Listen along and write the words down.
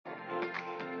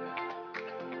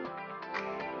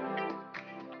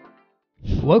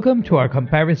Welcome to our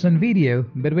comparison video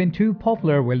between two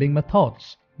popular welding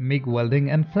methods, Mig Welding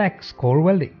and Flux core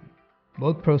welding.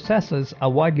 Both processes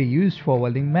are widely used for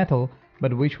welding metal,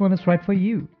 but which one is right for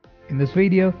you? In this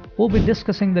video, we'll be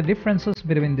discussing the differences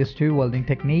between these two welding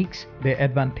techniques, their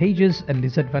advantages and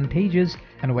disadvantages,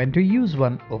 and when to use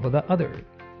one over the other.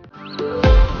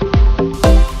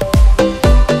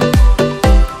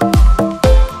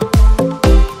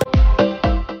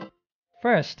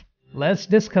 First, let's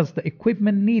discuss the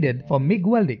equipment needed for MIG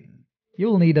welding.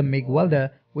 You'll need a MIG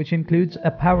welder, which includes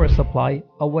a power supply,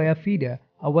 a wire feeder,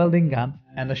 a welding gun,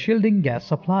 and a shielding gas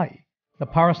supply. The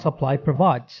power supply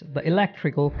provides the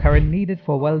electrical current needed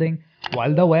for welding,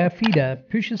 while the wire feeder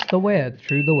pushes the wire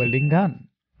through the welding gun.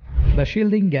 The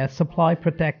shielding gas supply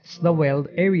protects the weld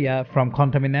area from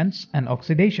contaminants and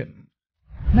oxidation.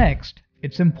 Next,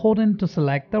 it's important to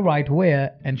select the right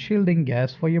wire and shielding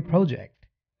gas for your project.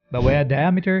 The wire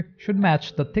diameter should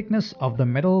match the thickness of the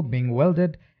metal being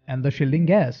welded, and the shielding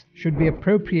gas should be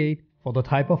appropriate for the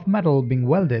type of metal being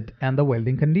welded and the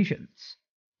welding conditions.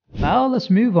 Now let's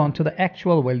move on to the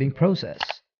actual welding process.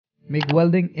 MIG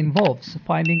welding involves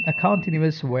finding a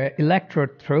continuous wire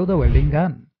electrode through the welding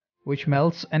gun, which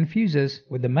melts and fuses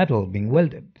with the metal being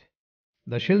welded.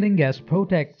 The shielding gas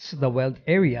protects the weld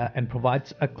area and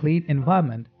provides a clean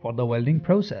environment for the welding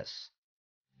process.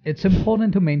 It's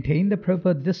important to maintain the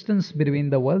proper distance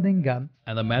between the welding gun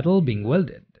and the metal being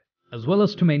welded, as well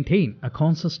as to maintain a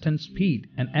consistent speed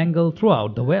and angle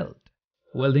throughout the weld.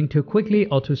 Welding too quickly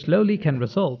or too slowly can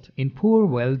result in poor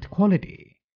weld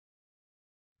quality.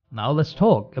 Now let's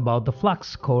talk about the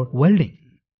flux core welding.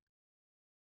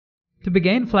 To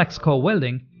begin flux core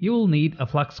welding, you will need a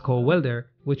flux core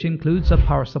welder, which includes a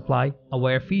power supply, a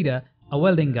wire feeder, a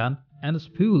welding gun, and a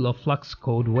spool of flux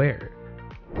core wire.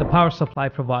 The power supply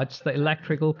provides the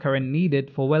electrical current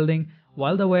needed for welding,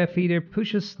 while the wire feeder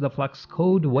pushes the flux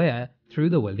core wire through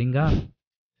the welding gun.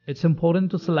 It's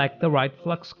important to select the right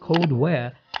flux core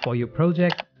wire for your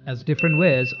project, as different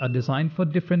wires are designed for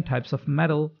different types of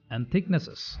metal and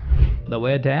thicknesses. The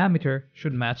wire diameter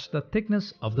should match the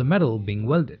thickness of the metal being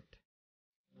welded.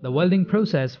 The welding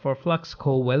process for flux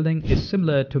core welding is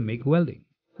similar to MIG welding,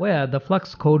 where the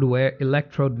flux core wire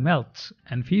electrode melts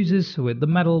and fuses with the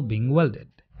metal being welded.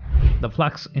 The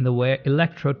flux in the wire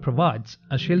electrode provides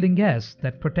a shielding gas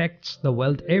that protects the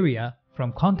weld area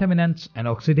from contaminants and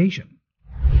oxidation.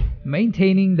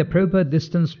 Maintaining the proper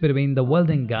distance between the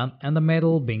welding gun and the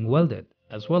metal being welded,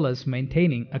 as well as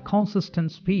maintaining a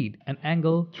consistent speed and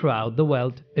angle throughout the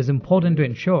weld, is important to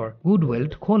ensure good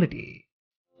weld quality.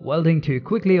 Welding too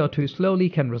quickly or too slowly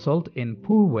can result in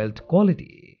poor weld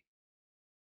quality.